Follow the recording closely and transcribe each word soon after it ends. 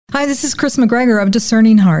Hi, this is Chris McGregor of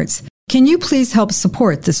Discerning Hearts. Can you please help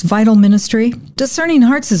support this vital ministry? Discerning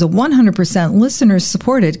Hearts is a 100%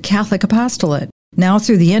 listener-supported Catholic apostolate. Now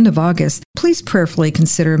through the end of August, please prayerfully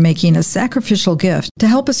consider making a sacrificial gift to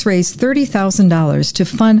help us raise $30,000 to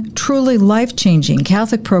fund truly life-changing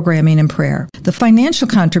Catholic programming and prayer. The financial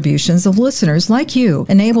contributions of listeners like you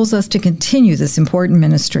enables us to continue this important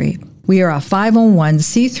ministry. We are a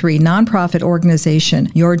 501c3 nonprofit organization.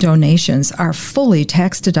 Your donations are fully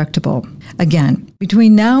tax-deductible. Again,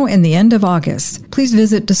 between now and the end of August, please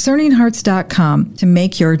visit discerninghearts.com to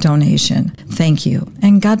make your donation. Thank you,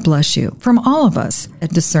 and God bless you from all of us at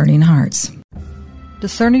Discerning Hearts.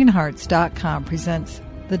 Discerninghearts.com presents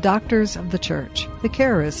The Doctors of the Church, the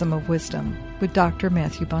Charism of Wisdom, with Dr.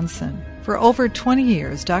 Matthew Bunson. For over 20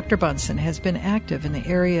 years, Dr. Bunson has been active in the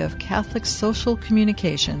area of Catholic social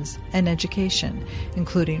communications and education,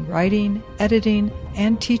 including writing, editing,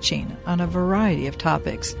 and teaching on a variety of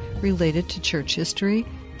topics related to church history,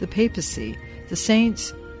 the papacy, the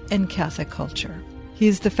saints, and Catholic culture. He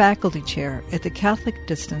is the faculty chair at the Catholic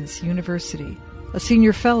Distance University, a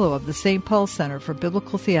senior fellow of the St. Paul Center for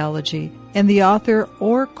Biblical Theology, and the author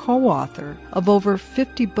or co-author of over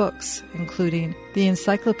 50 books, including the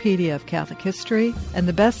Encyclopedia of Catholic History and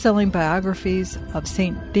the best-selling biographies of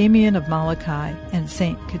St. Damian of Malachi and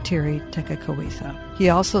St. Kateri Tekakwitha. He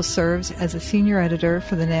also serves as a senior editor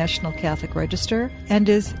for the National Catholic Register and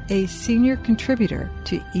is a senior contributor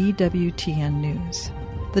to EWTN News.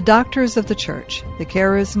 The Doctors of the Church, the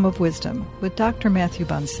Charism of Wisdom, with Dr. Matthew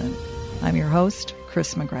Bunson. I'm your host,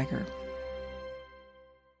 Chris McGregor.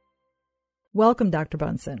 Welcome, Dr.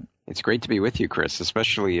 Bunson. It's great to be with you, Chris,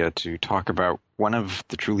 especially to talk about one of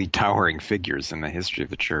the truly towering figures in the history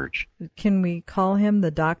of the Church. Can we call him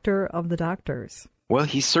the Doctor of the Doctors? Well,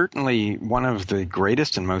 he's certainly one of the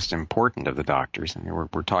greatest and most important of the doctors. I mean,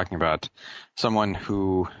 we're talking about someone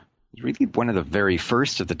who was really one of the very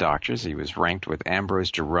first of the doctors. He was ranked with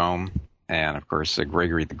Ambrose Jerome and, of course,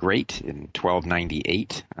 Gregory the Great in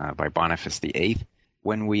 1298 by Boniface VIII.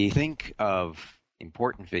 When we think of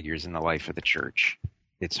important figures in the life of the Church,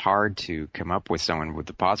 it's hard to come up with someone, with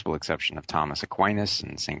the possible exception of Thomas Aquinas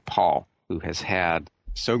and St. Paul, who has had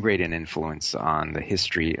so great an influence on the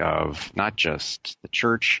history of not just the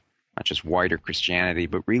Church, not just wider Christianity,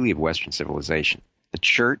 but really of Western civilization. The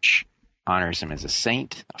Church honors him as a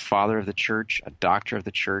saint, a father of the Church, a doctor of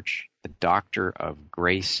the Church, the doctor of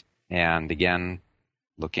grace. And again,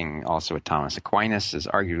 looking also at Thomas Aquinas as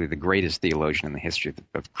arguably the greatest theologian in the history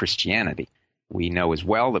of Christianity. We know as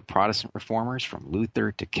well that Protestant reformers, from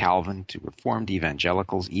Luther to Calvin to Reformed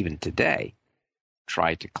evangelicals, even today,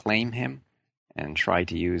 try to claim him and try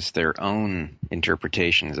to use their own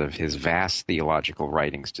interpretations of his vast theological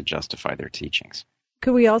writings to justify their teachings.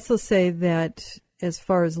 Could we also say that as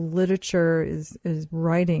far as literature, as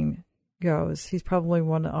writing goes, he's probably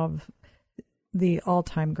one of the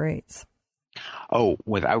all-time greats? Oh,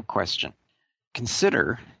 without question.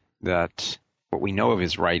 Consider that what we know of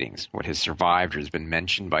his writings, what has survived or has been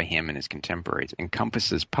mentioned by him and his contemporaries,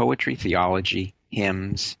 encompasses poetry, theology,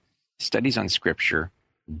 hymns, studies on Scripture,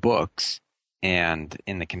 books, and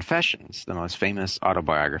in the Confessions, the most famous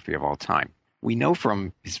autobiography of all time. We know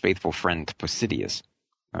from his faithful friend Posidius,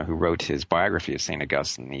 who wrote his biography of St.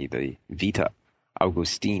 Augustine, the Vita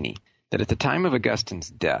Augustini, that at the time of Augustine's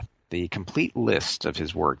death, the complete list of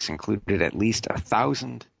his works included at least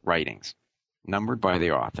 1,000 writings, numbered by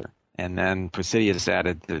the author. And then Posidius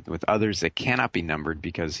added that with others that cannot be numbered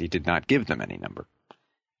because he did not give them any number.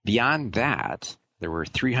 Beyond that, there were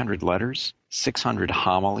 300 letters, 600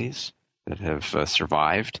 homilies that have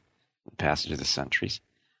survived in the passage of the centuries.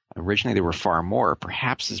 Originally, there were far more,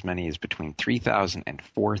 perhaps as many as between 3,000 and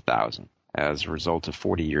 4,000 as a result of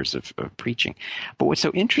 40 years of preaching. But what's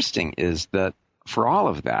so interesting is that for all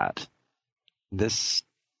of that, this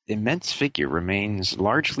immense figure remains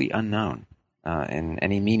largely unknown in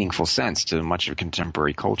any meaningful sense to much of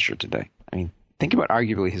contemporary culture today. I mean, think about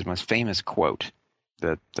arguably his most famous quote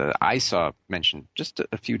that I saw mentioned just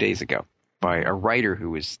a few days ago by a writer who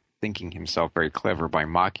was thinking himself very clever by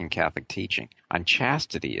mocking Catholic teaching on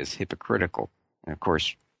chastity as hypocritical. And of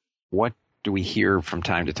course, what do we hear from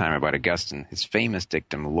time to time about Augustine? His famous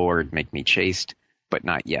dictum, "Lord, make me chaste, but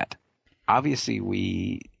not yet." Obviously,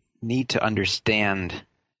 we need to understand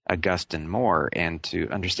Augustine more and to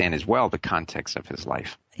understand as well the context of his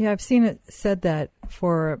life. Yeah, I've seen it said that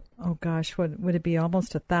for, what would it be,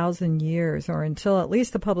 almost 1,000 years, or until at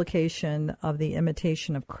least the publication of The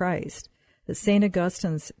Imitation of Christ, that St.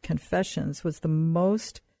 Augustine's Confessions was the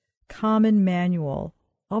most common manual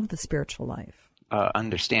of the spiritual life.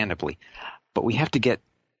 Understandably. But we have to get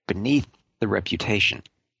beneath the reputation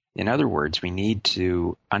In other words, we need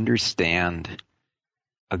to understand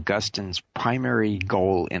Augustine's primary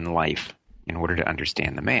goal in life in order to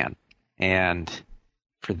understand the man. And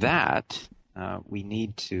for that, we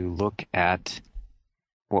need to look at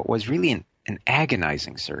what was really an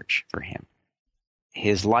agonizing search for him.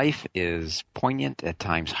 His life is poignant, at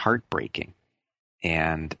times heartbreaking,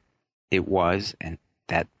 and it was, and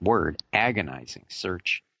that word, agonizing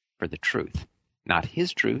search for the truth. Not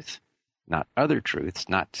his truth, not other truths,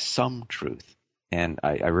 not some truth. And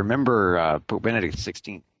I remember Pope Benedict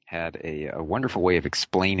XVI had a wonderful way of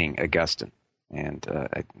explaining Augustine. And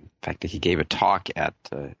in fact, he gave a talk at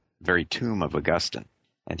the very tomb of Augustine.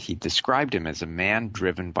 And he described him as a man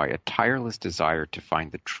driven by a tireless desire to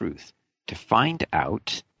find the truth, to find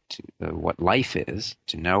out what life is,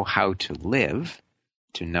 to know how to live,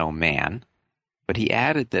 to know man. But he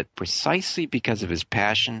added that precisely because of his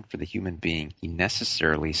passion for the human being, he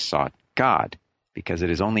necessarily sought God, because it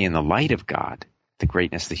is only in the light of God, the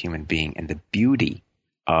greatness of the human being, and the beauty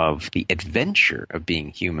of the adventure of being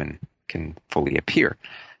human can fully appear.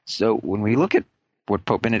 So when we look at what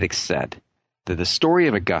Pope Benedict said, that the story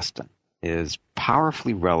of Augustine is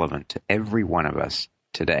powerfully relevant to every one of us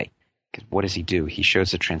today. Because what does he do? He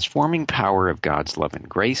shows the transforming power of God's love and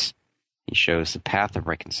grace. He shows the path of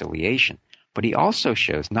reconciliation. But he also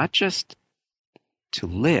shows not just to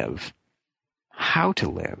live, how to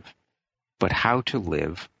live, but how to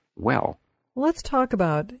live well. Let's talk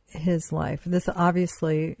about his life. This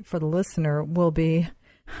obviously, for the listener, it'll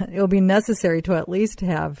be necessary to at least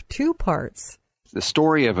have two parts. The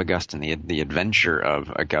story of Augustine, the adventure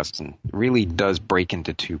of Augustine, really does break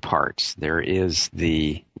into two parts. There is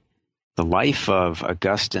the life of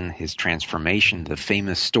Augustine, his transformation, the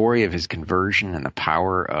famous story of his conversion and the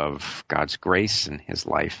power of God's grace in his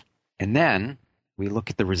life. And then we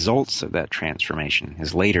look at the results of that transformation,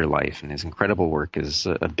 his later life, and his incredible work as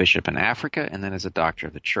a bishop in Africa and then as a doctor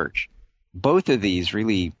of the church. Both of these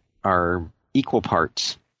really are equal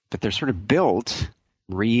parts, but they're sort of built,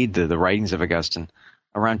 read the writings of Augustine,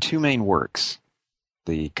 around two main works.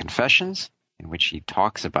 The Confessions, in which he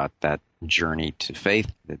talks about that journey to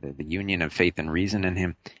faith, the union of faith and reason in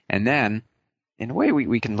him. And then, in a way,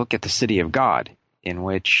 we can look at the City of God, in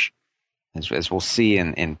which, as we'll see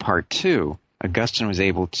in part 2, Augustine was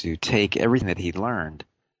able to take everything that he'd learned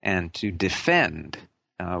and to defend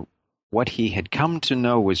what he had come to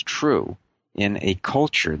know was true in a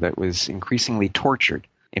culture that was increasingly tortured,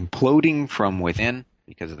 imploding from within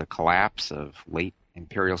because of the collapse of late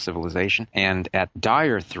imperial civilization, and at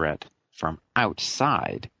dire threat from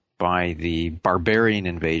outside by the barbarian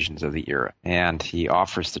invasions of the era. And he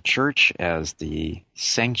offers the church as the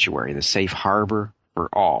sanctuary, the safe harbor for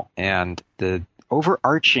all. And the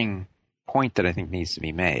overarching point that I think needs to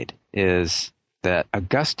be made is that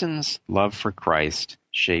Augustine's love for Christ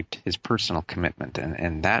shaped his personal commitment.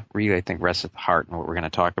 And that really, I think, rests at the heart in what we're going to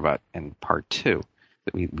talk about in part 2.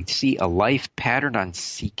 That we see a life patterned on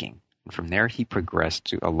seeking. And from there, he progressed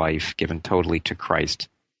to a life given totally to Christ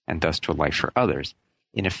and thus to a life for others.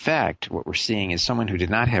 In effect, what we're seeing is someone who did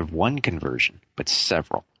not have one conversion, but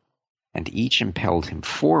several. And each impelled him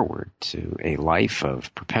forward to a life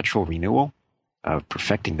of perpetual renewal, of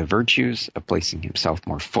perfecting the virtues, of placing himself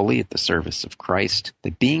more fully at the service of Christ.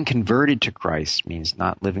 That being converted to Christ means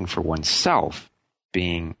not living for oneself,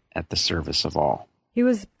 being at the service of all. He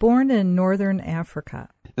was born in northern Africa.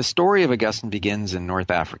 The story of Augustine begins in North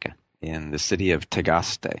Africa, in the city of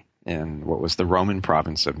Tagaste, in what was the Roman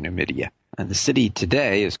province of Numidia. And the city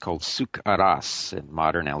today is called Souk Aras in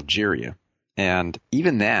modern Algeria. And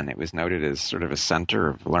even then, it was noted as sort of a center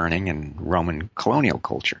of learning and Roman colonial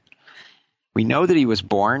culture. We know that he was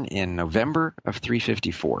born in November of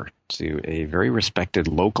 354 to a very respected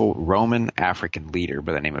local Roman African leader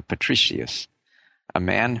by the name of Patricius, a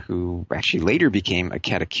man who actually later became a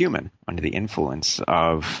catechumen under the influence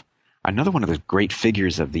of another one of the great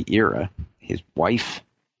figures of the era, his wife,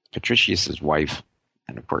 Patricius's wife,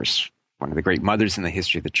 and of course, one of the great mothers in the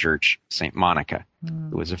history of the church, St. Monica,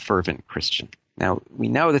 who was a fervent Christian. Now, we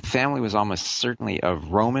know that the family was almost certainly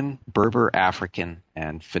of Roman, Berber, African,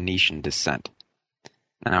 and Phoenician descent.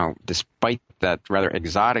 Now, despite that rather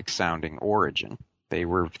exotic-sounding origin, they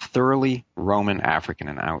were thoroughly Roman African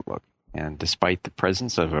in outlook. And despite the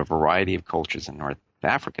presence of a variety of cultures in North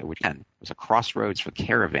Africa, which again was a crossroads for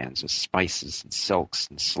caravans of spices and silks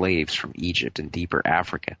and slaves from Egypt and deeper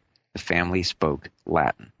Africa, the family spoke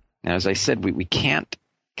Latin. Now, as I said, we can't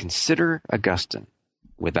consider Augustine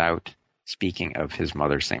without speaking of his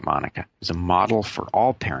mother, St. Monica, as a model for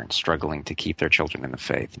all parents struggling to keep their children in the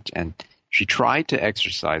faith. And she tried to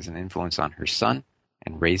exercise an influence on her son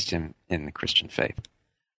and raised him in the Christian faith.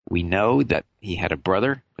 We know that he had a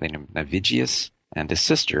brother named Navigius and a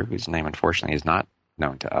sister, whose name unfortunately is not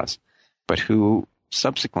known to us, but who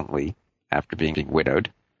subsequently, after being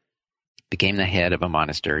widowed, became the head of a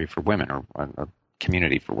monastery for women, or a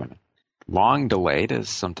community for women. Long delayed, as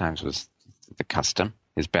sometimes was the custom,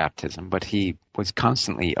 his baptism, but he was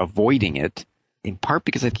constantly avoiding it, in part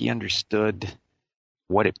because he understood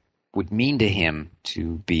what it would mean to him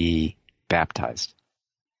to be baptized.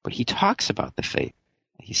 But he talks about the faith.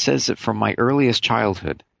 He says that from my earliest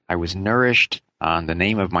childhood, I was nourished on the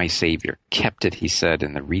name of my Savior, kept it, he said,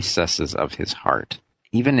 in the recesses of his heart.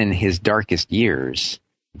 Even in his darkest years,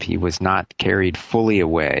 he was not carried fully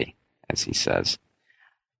away, as he says.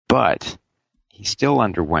 But he still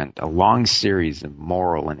underwent a long series of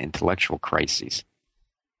moral and intellectual crises.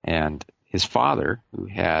 And his father, who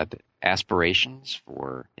had aspirations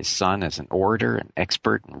for his son as an orator and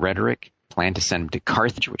expert in rhetoric, planned to send him to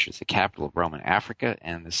Carthage, which was the capital of Roman Africa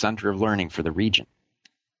and the center of learning for the region.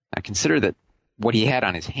 Now consider that what he had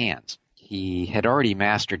on his hands. He had already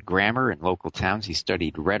mastered grammar in local towns. He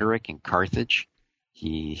studied rhetoric in Carthage.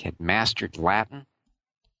 He had mastered Latin,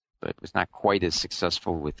 but was not quite as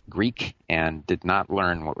successful with Greek, and did not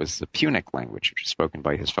learn what was the Punic language, which was spoken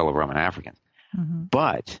by his fellow Roman Africans. Mm-hmm.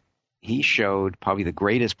 But he showed probably the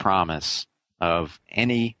greatest promise of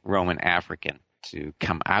any Roman African to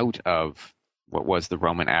come out of what was the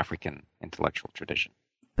Roman African intellectual tradition.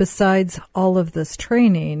 Besides all of this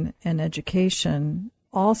training and education,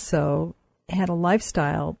 also had a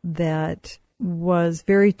lifestyle that was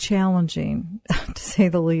very challenging, to say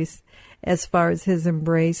the least, as far as his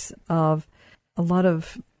embrace of a lot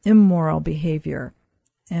of immoral behavior.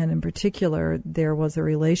 And in particular, there was a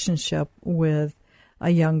relationship with a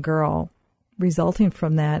young girl resulting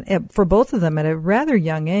from that. For both of them, at a rather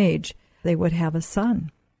young age, they would have a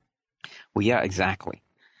son. Well, yeah, exactly.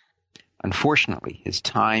 Unfortunately, his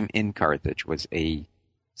time in Carthage was a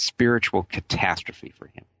spiritual catastrophe for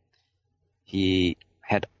him. He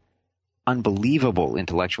had unbelievable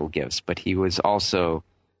intellectual gifts, but he was also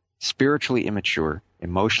spiritually immature,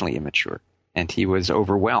 emotionally immature, and he was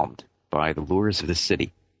overwhelmed by the lures of the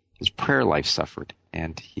city. His prayer life suffered,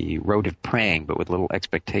 and he wrote of praying, but with little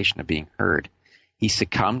expectation of being heard. He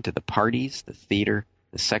succumbed to the parties, the theater,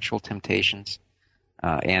 the sexual temptations,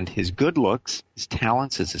 and his good looks, his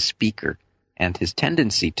talents as a speaker, and his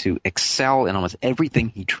tendency to excel in almost everything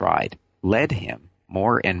he tried led him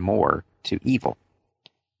more and more to evil.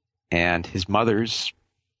 And his mother's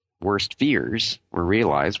worst fears were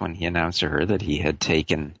realized when he announced to her that he had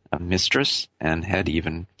taken a mistress and had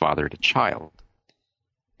even fathered a child.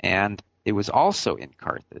 And it was also in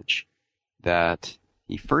Carthage that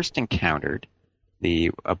he first encountered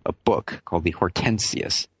a book called the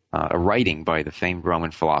Hortensius, a writing by the famed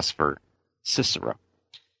Roman philosopher Cicero,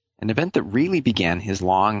 an event that really began his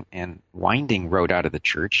long and winding road out of the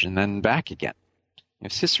church and then back again.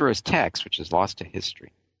 Cicero's text, which is lost to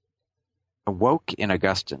history, awoke in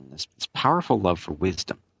Augustine this powerful love for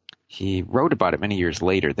wisdom. He wrote about it many years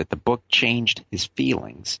later, that the book changed his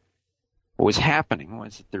feelings. What was happening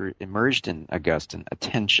was that there emerged in Augustine a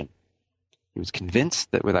tension. He was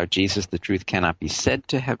convinced that without Jesus the truth cannot be said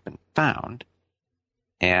to have been found.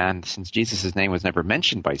 And since Jesus' name was never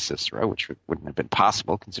mentioned by Cicero, which wouldn't have been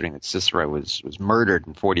possible considering that Cicero was murdered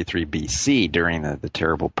in 43 BC during the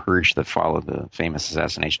terrible purge that followed the famous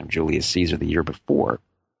assassination of Julius Caesar the year before,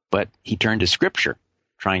 but he turned to Scripture,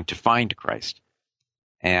 trying to find Christ,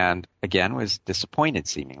 and again was disappointed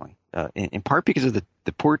seemingly, in part because of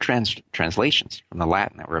the poor translations from the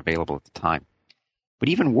Latin that were available at the time. But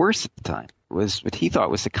even worse at the time was what he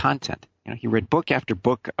thought was the content. He read book after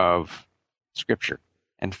book of Scripture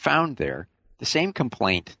and found there the same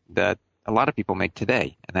complaint that a lot of people make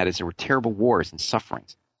today, and that is there were terrible wars and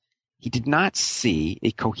sufferings. He did not see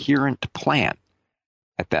a coherent plan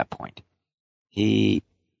at that point. He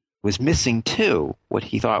was missing, too, what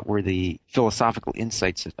he thought were the philosophical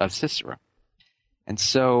insights of Cicero. And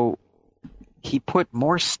so he put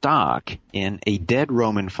more stock in a dead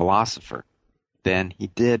Roman philosopher than he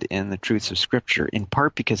did in the truths of Scripture, in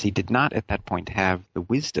part because he did not at that point have the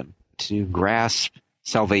wisdom to grasp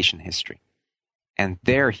salvation history. And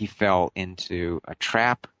there he fell into a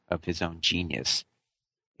trap of his own genius,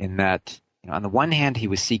 in that on the one hand he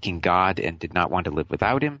was seeking God and did not want to live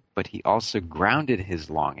without him, but he also grounded his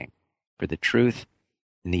longing for the truth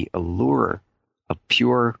in the allure of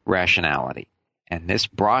pure rationality. And this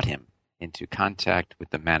brought him into contact with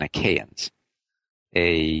the Manichaeans,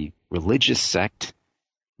 a religious sect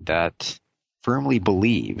that firmly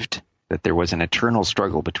believed that there was an eternal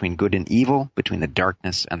struggle between good and evil, between the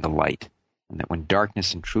darkness and the light. and that when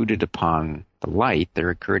darkness intruded upon the light, there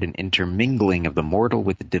occurred an intermingling of the mortal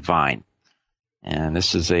with the divine. And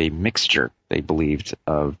this is a mixture, they believed,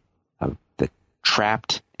 of the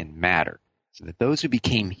trapped in matter, so that those who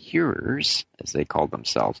became hearers, as they called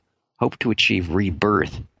themselves, hoped to achieve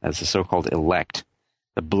rebirth as the so-called elect,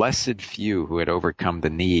 the blessed few who had overcome the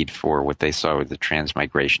need for what they saw as the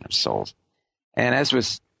transmigration of souls. And as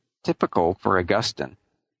was typical for Augustine,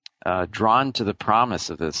 drawn to the promise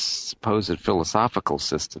of this supposed philosophical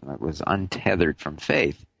system that was untethered from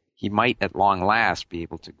faith, he might at long last be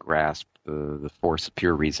able to grasp the force of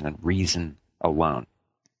pure reason and reason alone.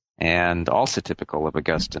 And also typical of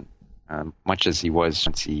Augustine, much as he was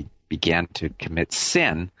once he began to commit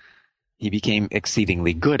sin, he became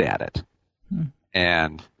exceedingly good at it.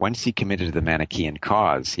 And once he committed to the Manichaean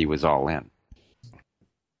cause, he was all in.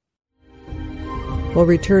 We'll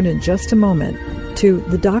return in just a moment to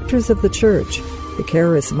The Doctors of the Church, the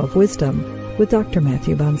Charism of Wisdom, with Dr.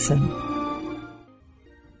 Matthew Bunson.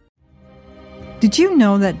 Did you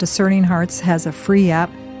know that Discerning Hearts has a free app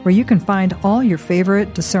where you can find all your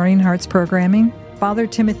favorite Discerning Hearts programming? Father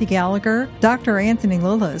Timothy Gallagher, Dr. Anthony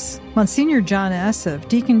Lillis, Monsignor John Esseff,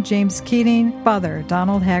 Deacon James Keating, Father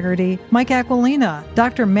Donald Haggerty, Mike Aquilina,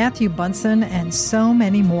 Dr. Matthew Bunson, and so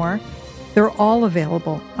many more. They're all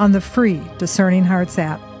available on the free Discerning Hearts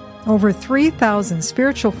app. Over 3,000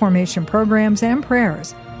 spiritual formation programs and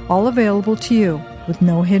prayers, all available to you with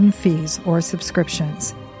no hidden fees or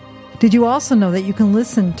subscriptions. Did you also know that you can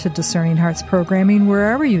listen to Discerning Hearts programming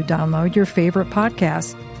wherever you download your favorite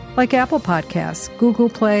podcasts, like Apple Podcasts, Google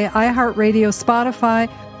Play, iHeartRadio,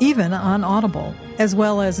 Spotify, even on Audible, as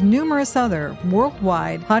well as numerous other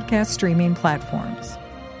worldwide podcast streaming platforms.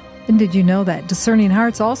 And did you know that Discerning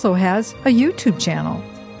Hearts also has a YouTube channel?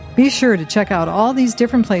 Be sure to check out all these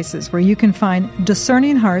different places where you can find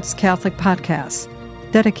Discerning Hearts Catholic podcasts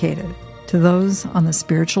dedicated to those on the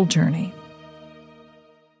spiritual journey.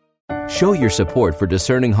 Show your support for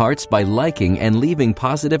Discerning Hearts by liking and leaving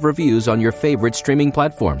positive reviews on your favorite streaming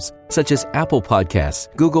platforms, such as Apple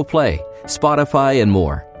Podcasts, Google Play, Spotify, and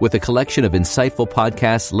more. With a collection of insightful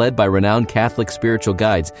podcasts led by renowned Catholic spiritual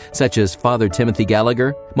guides such as Father Timothy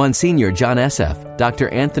Gallagher, Monsignor John Esseff, Dr.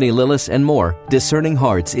 Anthony Lillis, and more, Discerning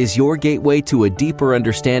Hearts is your gateway to a deeper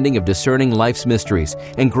understanding of discerning life's mysteries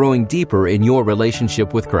and growing deeper in your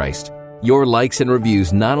relationship with Christ. Your likes and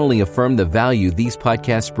reviews not only affirm the value these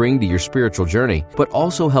podcasts bring to your spiritual journey, but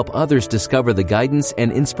also help others discover the guidance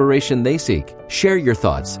and inspiration they seek. Share your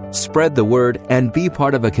thoughts, spread the word, and be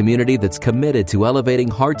part of a community that's committed to elevating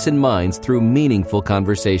hearts and minds through meaningful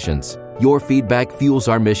conversations. Your feedback fuels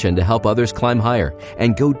our mission to help others climb higher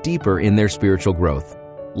and go deeper in their spiritual growth.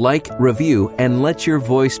 Like, review, and let your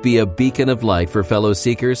voice be a beacon of light for fellow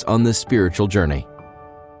seekers on the spiritual journey.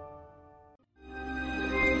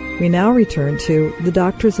 We now return to The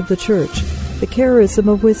Doctors of the Church, the Charism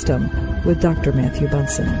of Wisdom, with Dr. Matthew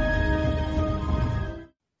Bunson.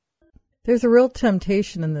 There's a real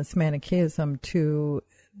temptation in this Manichaeism to,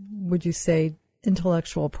 would you say,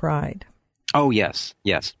 intellectual pride. Oh, yes,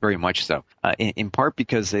 very much so. In part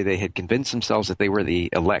because they had convinced themselves that they were the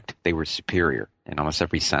elect, they were superior in almost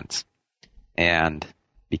every sense. And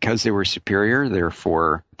because they were superior,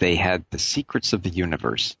 therefore, they had the secrets of the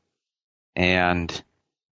universe. And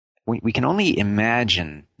we can only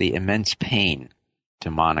imagine the immense pain to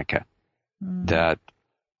Monica that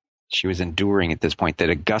she was enduring at this point, that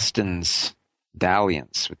Augustine's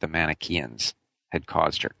dalliance with the Manichaeans had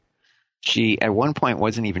caused her. She, at one point,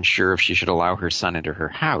 wasn't even sure if she should allow her son into her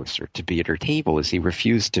house or to be at her table, as he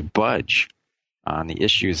refused to budge on the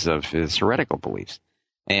issues of his heretical beliefs.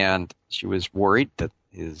 And she was worried that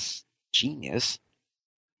his genius,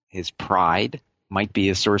 his pride, might be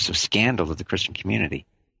a source of scandal to the Christian community.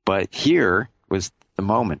 But here was the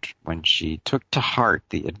moment when she took to heart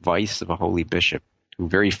the advice of a holy bishop who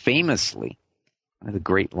very famously, one of the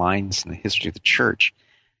great lines in the history of the church,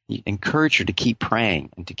 he encouraged her to keep praying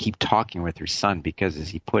and to keep talking with her son because, as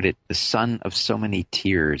he put it, the son of so many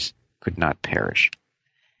tears could not perish.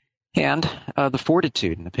 And the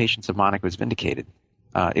fortitude and the patience of Monica was vindicated.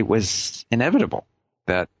 It was inevitable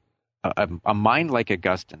that a mind like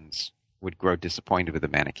Augustine's would grow disappointed with the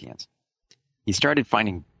Manichaeans. He started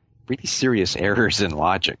finding really serious errors in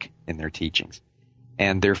logic in their teachings,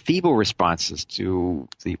 and their feeble responses to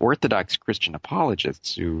the Orthodox Christian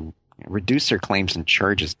apologists who reduced their claims and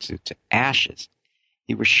charges to ashes.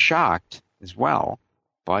 He was shocked as well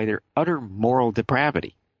by their utter moral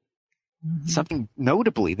depravity, something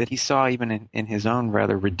notably that he saw even in his own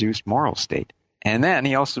rather reduced moral state. And then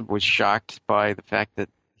he also was shocked by the fact that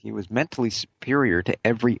he was mentally superior to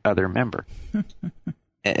every other member.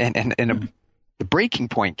 and The breaking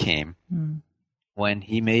point came when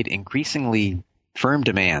he made increasingly firm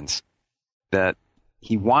demands that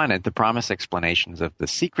he wanted the promised explanations of the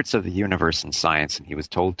secrets of the universe and science, and he was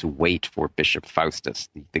told to wait for Bishop Faustus,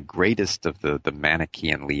 the greatest of the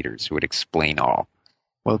Manichaean leaders who would explain all.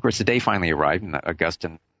 Well, of course, the day finally arrived, and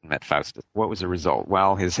Augustine met Faustus. What was the result?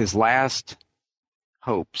 Well, his last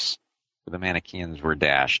hopes for the Manichaeans were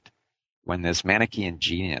dashed when this Manichaean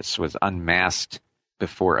genius was unmasked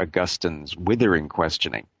before Augustine's withering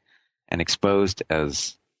questioning and exposed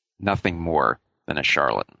as nothing more than a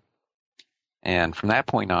charlatan. And from that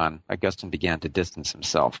point on, Augustine began to distance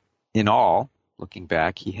himself. In all, looking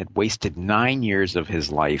back, he had wasted 9 years of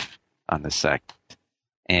his life on the sect,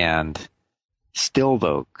 and still,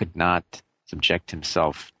 though, could not subject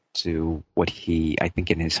himself to what he, I think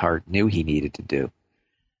in his heart, knew he needed to do,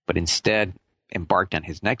 but instead embarked on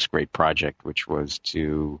his next great project, which was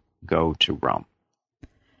to go to Rome.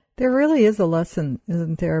 There really is a lesson,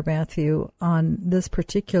 isn't there, Matthew, on this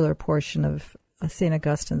particular portion of St.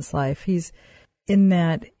 Augustine's life. He's in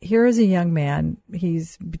that here is a young man,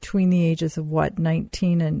 he's between the ages of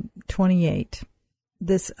 19 and 28.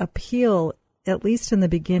 This appeal, at least in the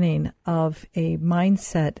beginning, of a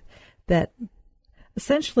mindset that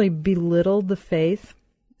essentially belittled the faith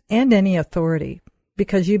and any authority,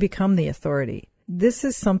 because you become the authority. This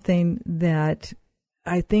is something that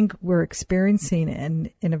I think we're experiencing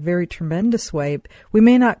in a very tremendous way. We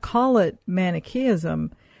may not call it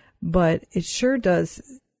Manichaeism, but it sure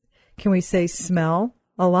does, can we say, smell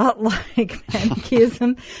a lot like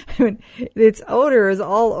Manichaeism? I mean, its odor is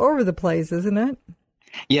all over the place, isn't it?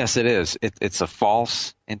 Yes, it is. It's a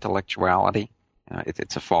false intellectuality.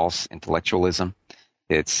 It's a false intellectualism.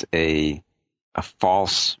 It's a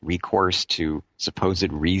false recourse to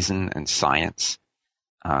supposed reason and science.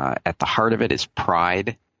 At the heart of it is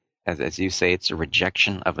pride. As you say, it's a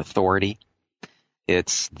rejection of authority.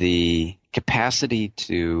 It's the capacity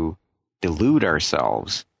to delude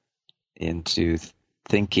ourselves into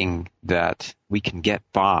thinking that we can get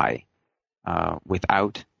by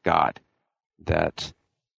without God, that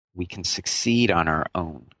we can succeed on our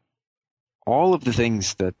own. All of the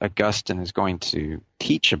things that Augustine is going to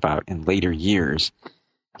teach about in later years,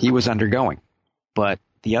 he was undergoing. But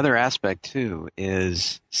the other aspect, too,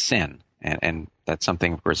 is sin. And that's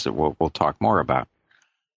something, of course, that we'll talk more about.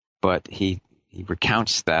 But he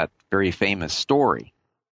recounts that very famous story.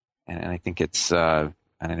 And I think it's an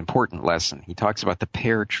important lesson. He talks about the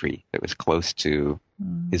pear tree that was close to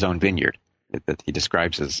his own vineyard, that he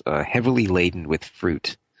describes as heavily laden with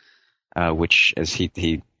fruit, which, as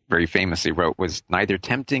he very famously wrote, was neither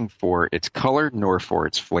tempting for its color nor for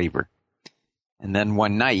its flavor. And then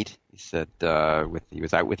one night, he said, he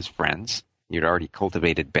was out with his friends. He had already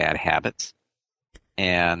cultivated bad habits.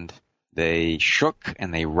 And they shook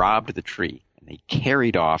and they robbed the tree. And they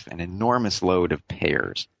carried off an enormous load of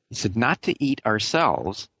pears. He said, not to eat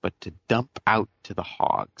ourselves, but to dump out to the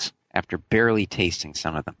hogs after barely tasting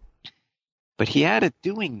some of them. But he added,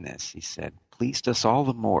 doing this, he said, pleased us all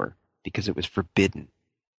the more because it was forbidden.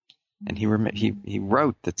 And he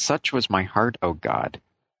wrote that such was my heart, O God,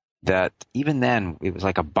 that even then it was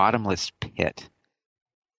like a bottomless pit.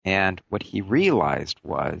 And what he realized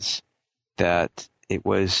was that it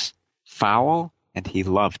was foul and he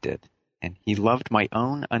loved it. And he loved my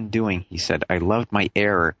own undoing. He said, I loved my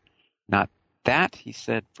error. Not that, he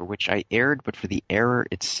said, for which I erred, but for the error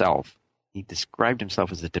itself. He described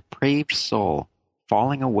himself as a depraved soul,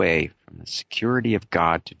 falling away from the security of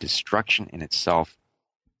God to destruction in itself,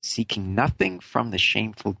 seeking nothing from the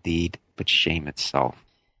shameful deed but shame itself.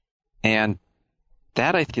 And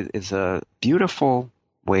that, I think, is a beautiful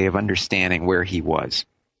way of understanding where he was.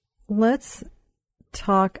 Let's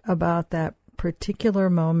talk about that particular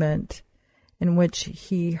moment in which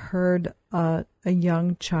he heard a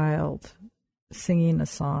young child singing a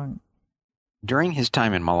song. During his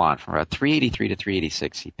time in Milan, from about 383 to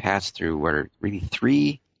 386, he passed through what are really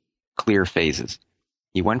three clear phases.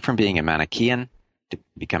 He went from being a Manichaean to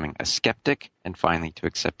becoming a skeptic, and finally to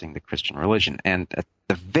accepting the Christian religion. And at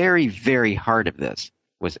the very, very heart of this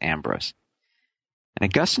was Ambrose. And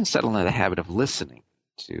Augustine settled into the habit of listening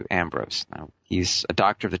to Ambrose. Now, he's a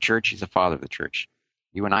doctor of the church. He's a father of the church.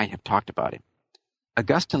 You and I have talked about him.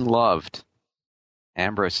 Augustine loved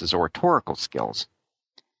Ambrose's oratorical skills.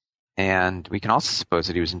 And we can also suppose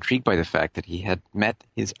that he was intrigued by the fact that he had met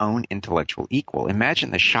his own intellectual equal.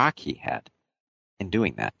 Imagine the shock he had in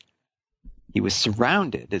doing that. He was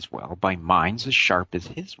surrounded as well by minds as sharp as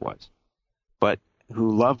his was, but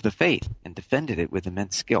who loved the faith and defended it with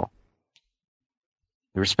immense skill.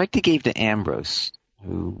 The respect he gave to Ambrose,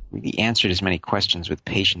 who really answered as many questions with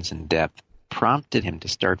patience and depth, prompted him to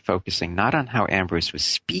start focusing not on how Ambrose was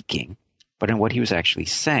speaking, but on what he was actually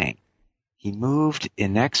saying. He moved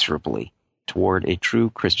inexorably toward a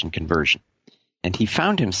true Christian conversion. And he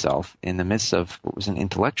found himself in the midst of what was an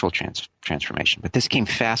intellectual transformation. But this came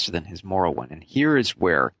faster than his moral one. And here is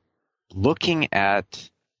where, looking at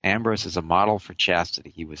Ambrose as a model for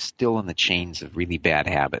chastity, he was still in the chains of really bad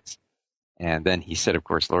habits. And then he said, of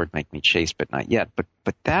course, Lord, make me chaste, but not yet.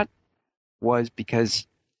 But that was because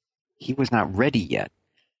he was not ready yet.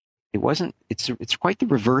 It wasn't. It's quite the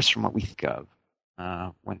reverse from what we think of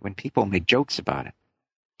when people make jokes about it.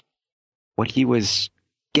 What he was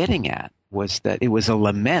getting at was that it was a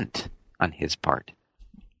lament on his part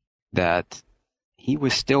that he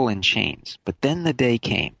was still in chains. But then the day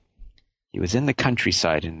came. He was in the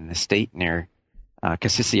countryside in an estate near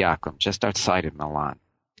Cassisiacum, just outside of Milan.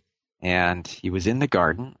 And he was in the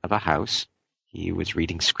garden of a house. He was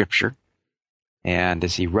reading scripture. And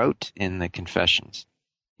as he wrote in the Confessions,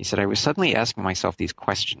 he said, I was suddenly asking myself these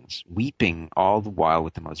questions, weeping all the while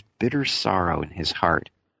with the most bitter sorrow in his heart,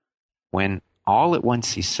 when all at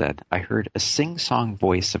once, he said, I heard a sing-song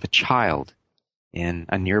voice of a child in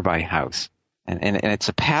a nearby house. And it's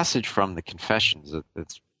a passage from the Confessions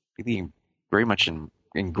that's really very much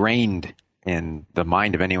ingrained in the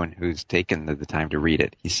mind of anyone who's taken the time to read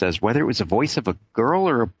it. He says, whether it was a voice of a girl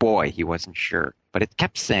or a boy, he wasn't sure. But it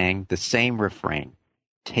kept saying the same refrain,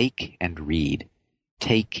 take and read,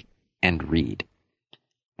 take and read.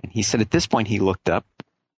 And he said at this point he looked up.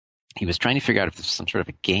 He was trying to figure out if this was some sort of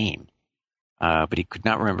a game. But he could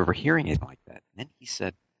not remember ever hearing anything like that. And then he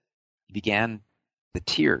said, he began, the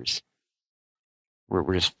tears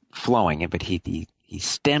were just flowing, but he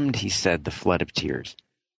stemmed, he said, the flood of tears.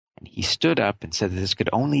 And he stood up and said that this could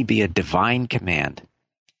only be a divine command.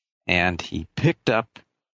 And he picked up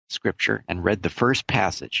scripture and read the first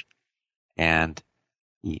passage. And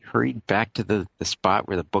he hurried back to the spot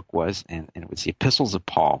where the book was, and it was the Epistles of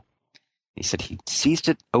Paul. He said he seized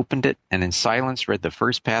it, opened it, and in silence read the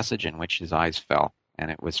first passage in which his eyes fell, and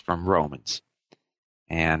it was from Romans.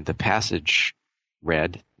 And the passage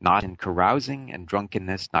read, not in carousing and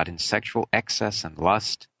drunkenness, not in sexual excess and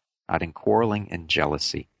lust, not in quarreling and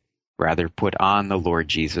jealousy. Rather put on the Lord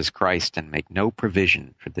Jesus Christ and make no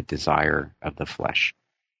provision for the desire of the flesh.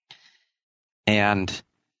 And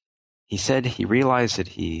he said he realized that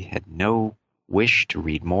he had no wish to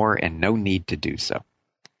read more and no need to do so.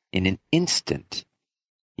 In an instant,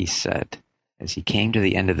 he said, as he came to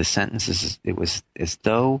the end of the sentences, it was as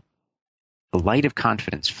though the light of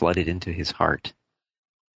confidence flooded into his heart,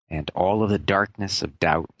 and all of the darkness of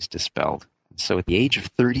doubt was dispelled. And so at the age of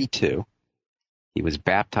 32, he was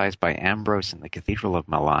baptized by Ambrose in the Cathedral of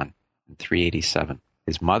Milan in 387.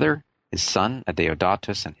 His mother, his son,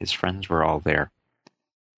 Adeodatus, and his friends were all there.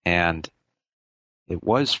 And it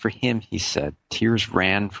was for him, he said, tears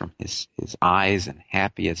ran from his eyes, and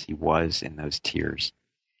happy as he was in those tears.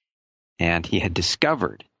 And he had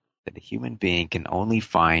discovered that a human being can only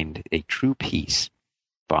find a true peace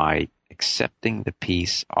by accepting the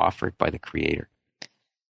peace offered by the Creator.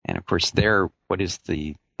 And of course there, what is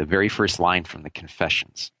the very first line from the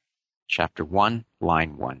Confessions? Chapter 1,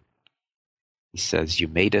 line 1. He says, you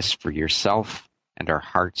made us for yourself, and our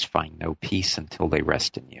hearts find no peace until they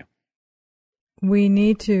rest in you. We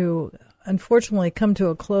need to, unfortunately, come to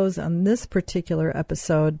a close on this particular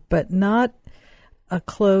episode, but not a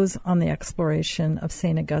close on the exploration of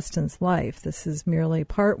St. Augustine's life. This is merely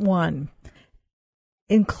part one.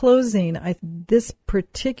 In closing, this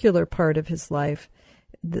particular part of his life,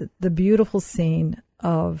 the beautiful scene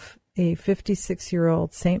of a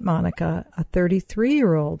 56-year-old St. Monica, a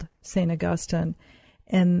 33-year-old St. Augustine,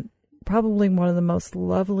 and probably one of the most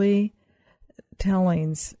lovely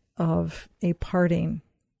tellings of a parting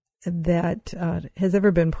that has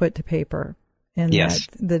ever been put to paper, and yes,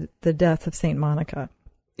 that the death of St. Monica.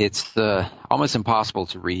 It's almost impossible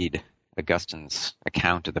to read Augustine's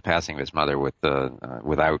account of the passing of his mother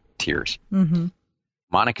without tears. Mm-hmm.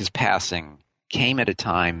 Monica's passing came at a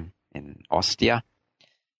time in Ostia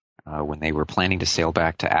when they were planning to sail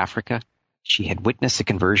back to Africa. She had witnessed the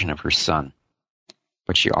conversion of her son,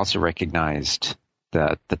 but she also recognized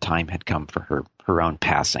that the time had come for her own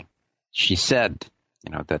passing. She said,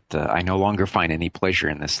 that I no longer find any pleasure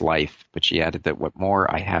in this life, but she added that what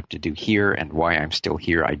more I have to do here and why I'm still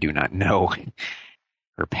here, I do not know.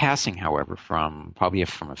 Her passing, however, probably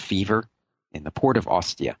from a fever in the port of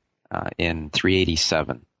Ostia in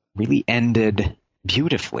 387, really ended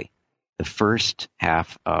beautifully the first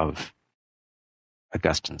half of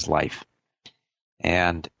Augustine's life.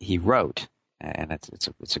 And he wrote, and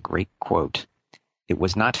it's a great quote, "It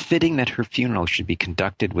was not fitting that her funeral should be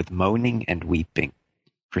conducted with moaning and weeping,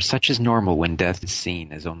 For such is normal when death is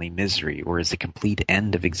seen as only misery or as a complete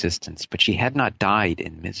end of existence. But she had not died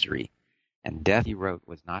in misery, and death, he wrote,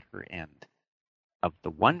 was not her end. Of the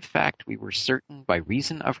one fact we were certain by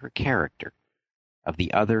reason of her character, of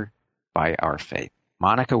the other by our faith.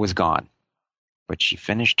 Monica was gone, but she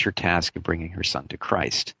finished her task of bringing her son to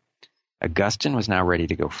Christ. Augustine was now ready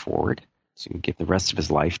to go forward to give the rest of his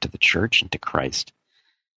life to the church and to Christ.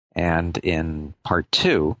 And in part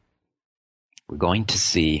 2, we're going to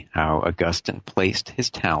see how Augustine placed his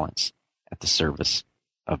talents at the service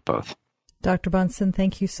of both. Dr. Bunson,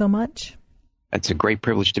 thank you so much. It's a great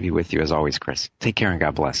privilege to be with you as always, Chris. Take care and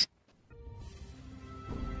God bless.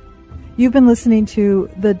 You've been listening to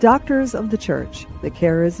The Doctors of the Church, the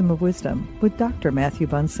Charism of Wisdom with Dr. Matthew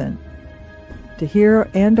Bunson. To hear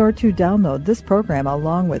and or to download this program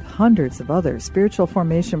along with hundreds of other spiritual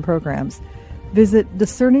formation programs, visit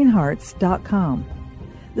discerninghearts.com.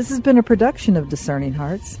 This has been a production of Discerning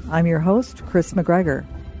Hearts. I'm your host, Chris McGregor.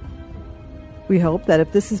 We hope that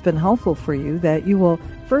if this has been helpful for you, that you will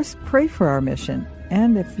first pray for our mission,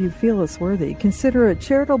 and if you feel us worthy, consider a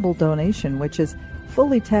charitable donation which is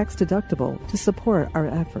fully tax-deductible to support our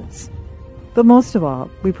efforts. But most of all,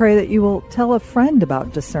 we pray that you will tell a friend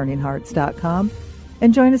about discerninghearts.com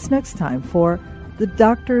and join us next time for The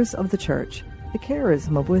Doctors of the Church, the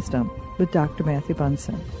Charism of Wisdom with Dr. Matthew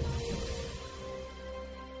Bunson.